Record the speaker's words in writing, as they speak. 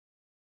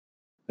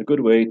A good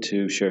way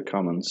to share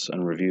comments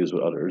and reviews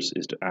with others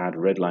is to add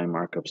Redline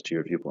markups to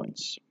your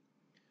viewpoints.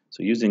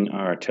 So using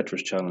our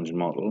Tetris challenge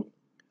model,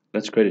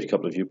 let's create a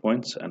couple of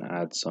viewpoints and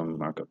add some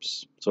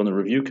markups. So on the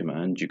review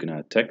command, you can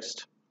add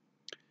text,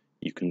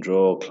 you can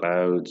draw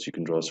clouds, you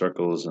can draw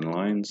circles and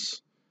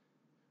lines,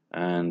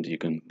 and you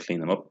can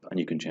clean them up and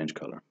you can change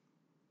color.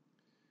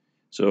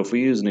 So if we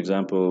use an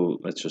example,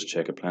 let's just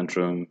check a plant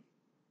room.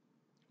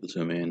 We'll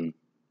zoom in.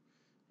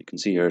 You can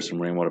see here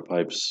some rainwater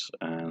pipes,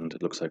 and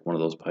it looks like one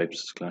of those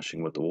pipes is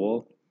clashing with the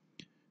wall.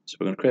 So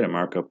we're going to create a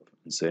markup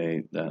and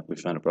say that we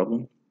found a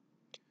problem.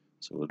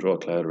 So we'll draw a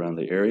cloud around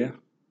the area.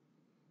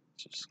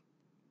 Just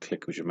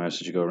click with your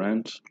mouse as you go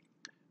around.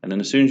 And then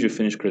as soon as you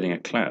finish creating a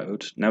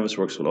cloud,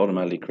 Navisworks will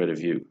automatically create a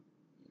view.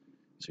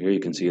 So here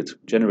you can see it's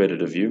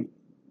generated a view.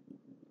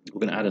 We're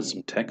going to add in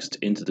some text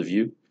into the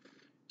view.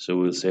 So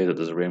we'll say that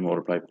there's a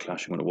rainwater pipe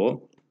clashing with a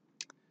wall.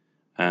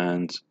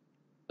 And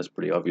that's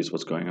pretty obvious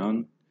what's going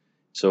on.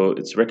 So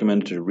it's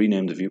recommended to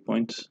rename the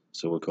viewpoint.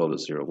 So we'll call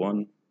it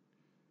 01.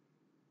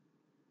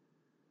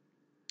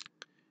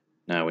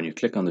 Now when you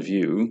click on the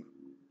view,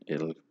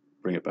 it'll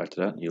bring it back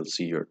to that. You'll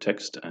see your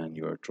text and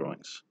your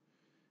drawings.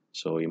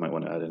 So you might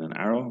want to add in an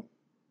arrow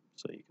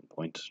so you can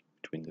point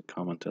between the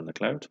comment and the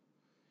cloud.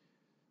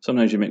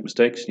 Sometimes you make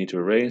mistakes, you need to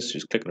erase.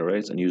 Just click on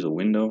erase and use a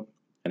window,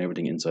 and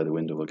everything inside the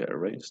window will get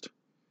erased.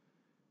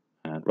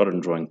 And rather than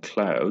drawing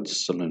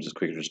clouds, sometimes it's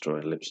quicker to just draw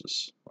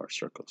ellipses or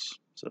circles.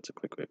 So that's a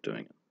quick way of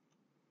doing it.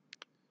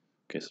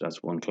 Okay, so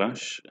that's one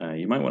clash.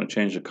 You might want to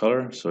change the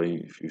color. So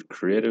if you're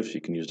creative,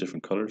 you can use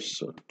different colors.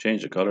 So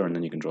change the color and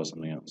then you can draw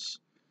something else.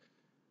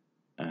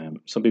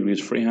 Some people use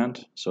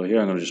freehand. So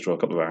here I'm going to just draw a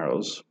couple of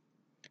arrows.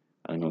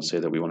 And I'm going to say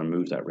that we want to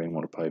move that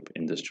rainwater pipe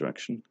in this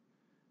direction.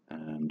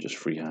 And just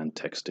freehand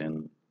text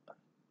in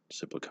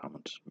simple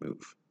comment,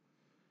 move.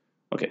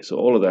 Okay, so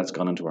all of that's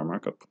gone into our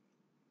markup.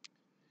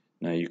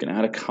 Now you can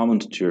add a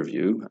comment to your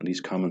view, and these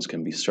comments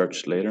can be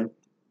searched later.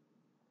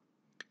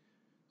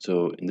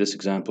 So in this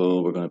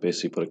example, we're going to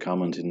basically put a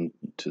comment in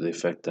to the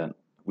effect that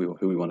who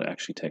we want to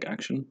actually take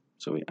action.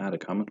 So we add a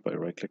comment by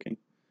right-clicking.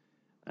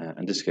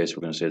 In this case,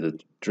 we're going to say that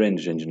the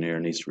drainage engineer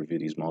needs to review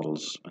these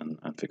models and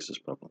fix this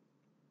problem.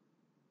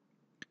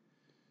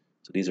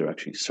 So these are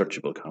actually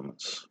searchable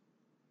comments.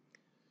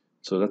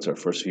 So that's our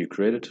first view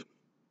created.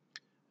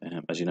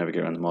 As you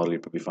navigate around the model,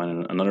 you'll probably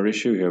find another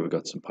issue. Here we've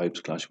got some pipes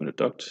clashing with a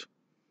duct.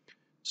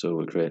 So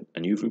we'll create a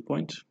new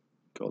viewpoint,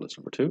 call this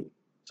number 2.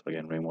 So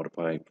again, rainwater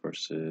pipe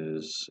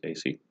versus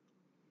AC.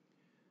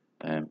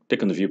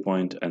 Click on the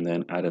viewpoint and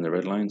then add in the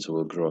red line. So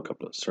we'll draw a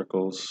couple of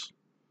circles.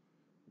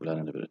 We'll add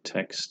in a bit of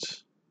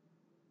text.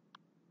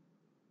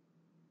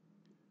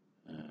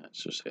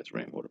 Let's just say it's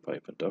rainwater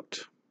pipe and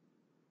duct.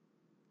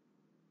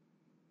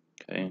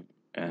 Okay,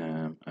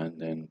 and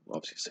then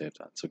obviously save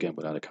that. So again,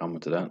 we'll add a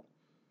comment to that.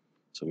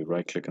 So we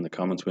right click in the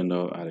comments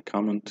window, add a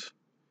comment.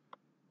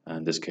 And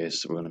in this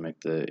case, we're going to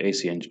make the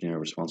AC engineer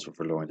responsible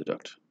for lowering the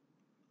duct.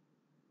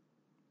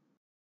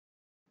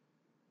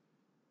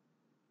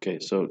 Okay,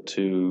 so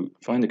to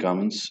find the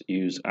comments,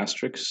 use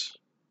asterisks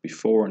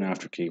before and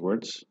after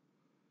keywords,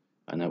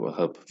 and that will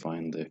help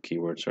find the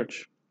keyword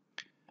search.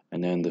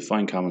 And then the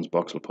find comments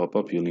box will pop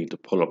up. You'll need to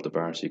pull up the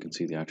bar so you can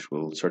see the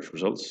actual search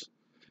results.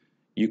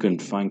 You can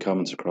find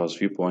comments across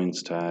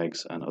viewpoints,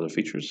 tags, and other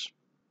features.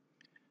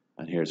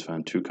 And here it's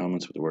found 2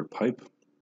 comments with the word pipe.